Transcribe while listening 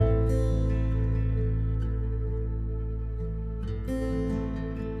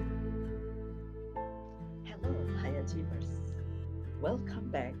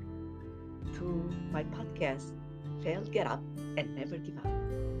my podcast, Fail, Get Up, and Never Give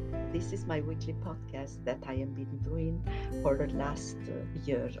Up. This is my weekly podcast that I have been doing for the last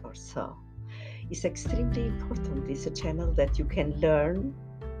year or so. It's extremely important. It's a channel that you can learn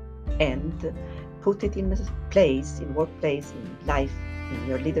and put it in a place, in workplace, in life, in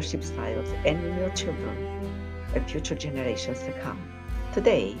your leadership styles, and in your children and future generations to come.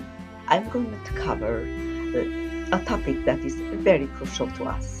 Today, I'm going to cover a topic that is very crucial to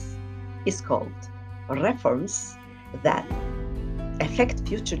us. It's called reforms that affect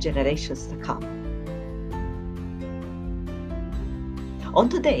future generations to come. On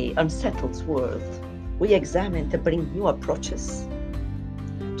today's unsettled world, we examine to bring new approaches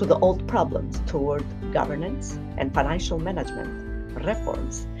to the old problems toward governance and financial management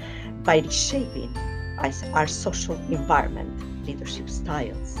reforms by reshaping our social environment, leadership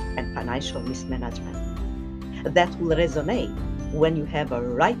styles, and financial mismanagement. That will resonate when you have a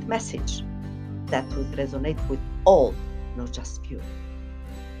right message that will resonate with all, not just few.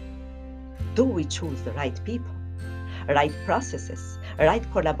 Do we choose the right people, right processes, right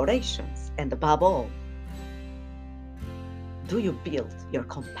collaborations, and above all, do you build your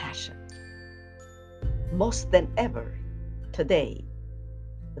compassion? Most than ever today,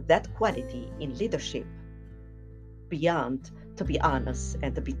 that quality in leadership, beyond to be honest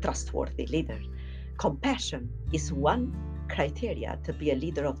and to be trustworthy leader, compassion is one criteria to be a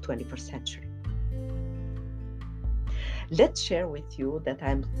leader of 21st century. Let's share with you that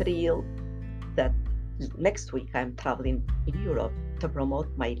I'm thrilled that next week I'm traveling in Europe to promote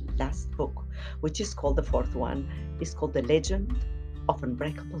my last book, which is called the fourth one. It's called The Legend of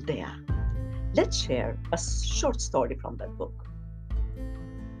Unbreakable Dea. Let's share a short story from that book.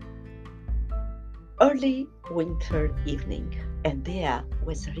 Early winter evening, and Dea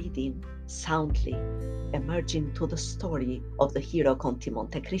was reading soundly, emerging to the story of the hero Conte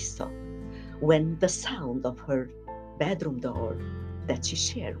Monte Cristo, when the sound of her bedroom door that she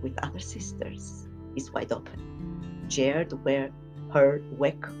shared with other sisters is wide open. Jared where her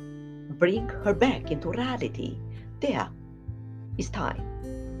wake bring her back into reality. Dea, it's time,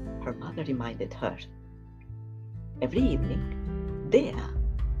 her mother reminded her. Every evening, Dea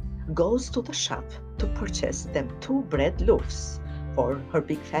goes to the shop to purchase them 2 bread loaves for her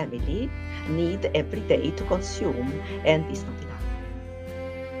big family need every day to consume, and it's not enough.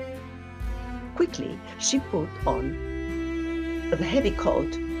 Quickly, she put on the heavy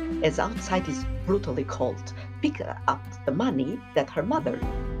coat as outside is brutally cold, picked up the money that her mother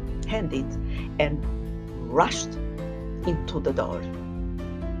handed and rushed into the door.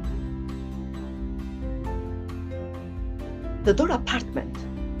 The door apartment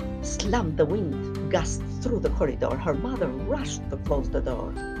slammed, the wind gusted through the corridor. Her mother rushed to close the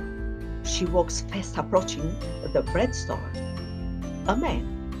door. She walks fast, approaching the bread store. A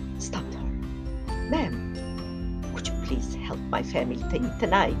man stopped her. Ma'am, could you please help my family to eat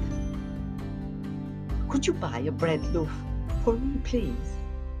tonight? Could you buy a bread loaf for me, please?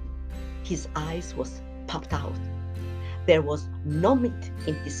 His eyes was popped out. There was no meat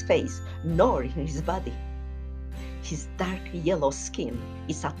in his face, nor in his body. His dark yellow skin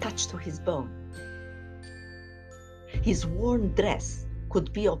is attached to his bone. His worn dress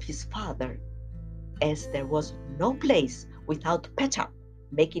could be of his father, as there was no place without patch-up,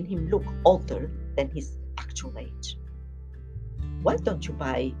 making him look older than his actual age. Why don't you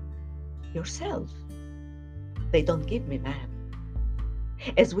buy yourself? They don't give me, ma'am,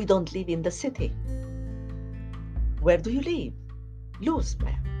 as we don't live in the city. Where do you live? Luz,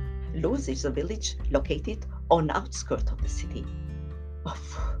 ma'am. Luz is a village located on the outskirts of the city.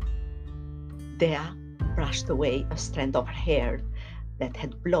 Dea brushed away a strand of her hair that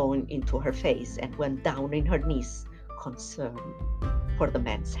had blown into her face and went down in her knees, concerned for the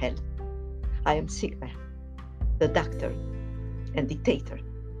man's health. I am sick, ma'am. The doctor and dictator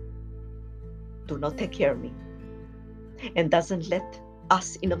do not take care of me and doesn't let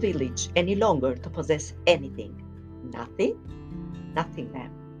us in a village any longer to possess anything. Nothing? Nothing,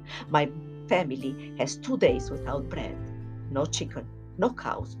 ma'am. My family has 2 days without bread, no chicken, no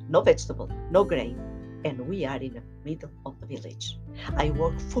cows, no vegetable, no grain, and we are in the middle of the village. I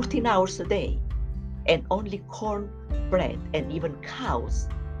work 14 hours a day, and only corn bread, and even cows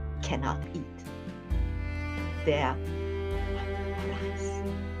cannot eat. There, arise.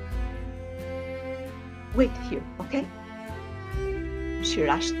 Wait here, okay? She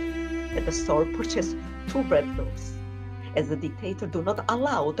rushed at the store, purchased 2 bread loaves, as the dictator do not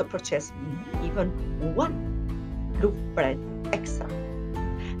allow to purchase even 1 loaf bread extra.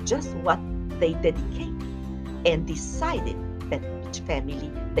 Just what they dedicated and decided that each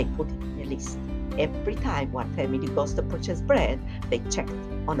family they put in a list. Every time one family goes to purchase bread, they checked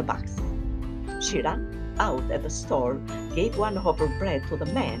on a box. She ran out at the store, gave one of her bread to the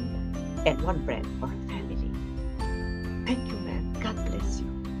man and one bread for her family. Thank you, man. God bless you.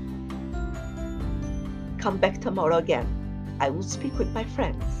 Come back tomorrow again. I will speak with my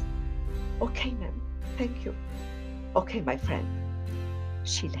friends. Okay, ma'am. Thank you. Okay, my friend.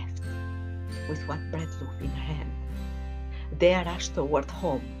 She left with one bread loaf in her hand. They rushed toward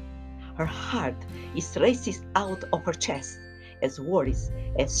home. Her heart is racing out of her chest as worries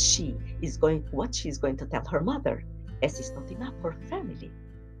as what she is going to tell her mother, as it's not enough for her family.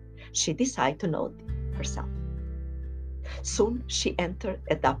 She decides to know herself. Soon she entered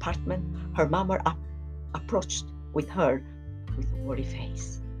at the apartment. Her mama approached with her with a worried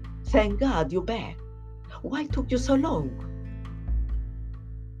face. Thank God you're back. Why took you so long?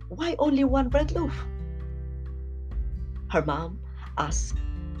 Why only one bread loaf? Her mom asked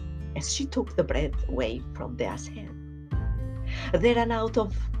as she took the bread away from Dea's hand. They ran out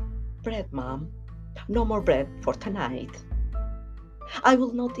of bread, Mom. No more bread for tonight. I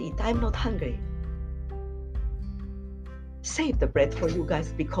will not eat. I'm not hungry. Save the bread for you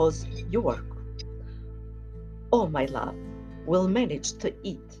guys because you work. Oh, my love, we'll manage to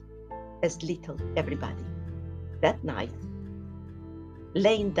eat as little everybody. That night,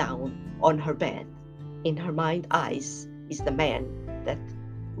 laying down on her bed, in her mind's eyes is the man that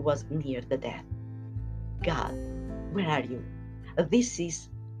was near the death. God, where are you? This is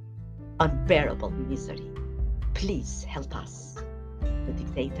unbearable misery. Please help us. The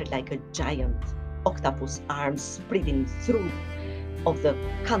dictator, like a giant octopus arms spreading through of the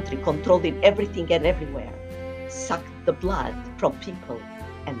country, controlling everything and everywhere, sucked the blood from people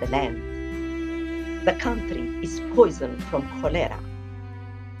and the land. The country is poisoned from cholera,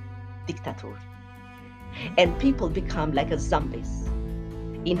 dictator, and people become like zombies.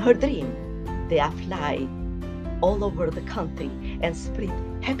 In her dream, they fly all over the country and spread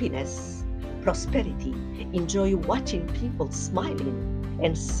happiness, prosperity, enjoy watching people smiling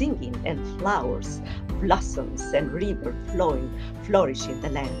and singing, and flowers, blossoms, and river flowing, flourish in the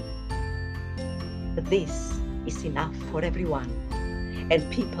land. This is enough for everyone,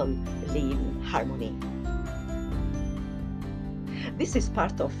 and people live in harmony. This is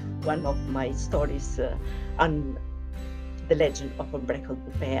part of one of my stories on the legend of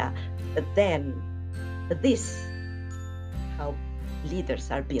Unbreakable Bear. Then this, how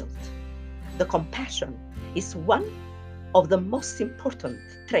leaders are built. The compassion is one of the most important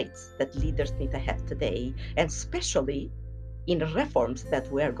traits that leaders need to have today, and especially in reforms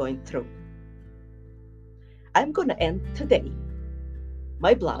that we are going through. I'm going to end today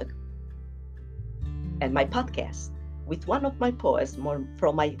my blog and my podcast with one of my poems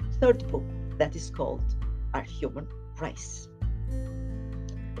from my third book that is called Our Human Race.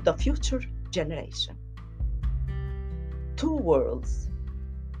 The future generation. Two worlds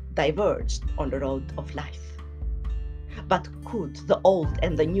diverged on the road of life. But could the old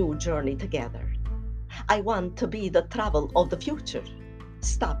and the new journey together? I want to be the travel of the future,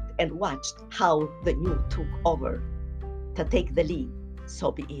 stopped and watched how the new took over. To take the lead,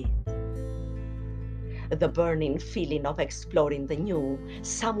 so be it. The burning feeling of exploring the new,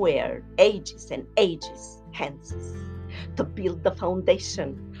 somewhere ages and ages hence, to build the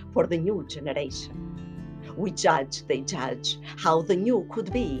foundation for the new generation. We judge, they judge how the new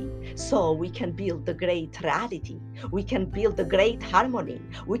could be, so we can build the great reality. We can build a great harmony.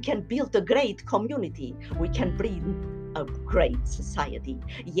 We can build a great community. We can bring a great society.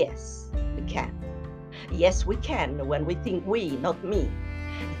 Yes, we can. Yes, we can when we think we, not me.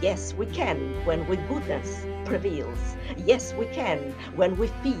 Yes, we can when with goodness prevails. Yes, we can when we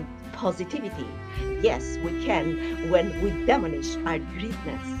feed positivity. Yes, we can when we diminish our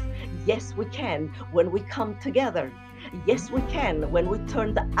greediness. Yes, we can when we come together. Yes, we can when we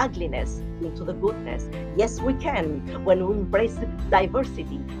turn the ugliness into the goodness. Yes, we can when we embrace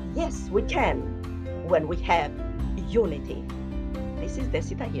diversity. Yes, we can when we have unity. This is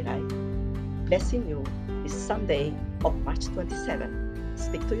Desi Tahirai, blessing you this Sunday of March 27.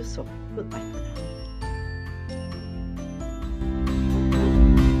 Speak to you soon. Goodbye for now.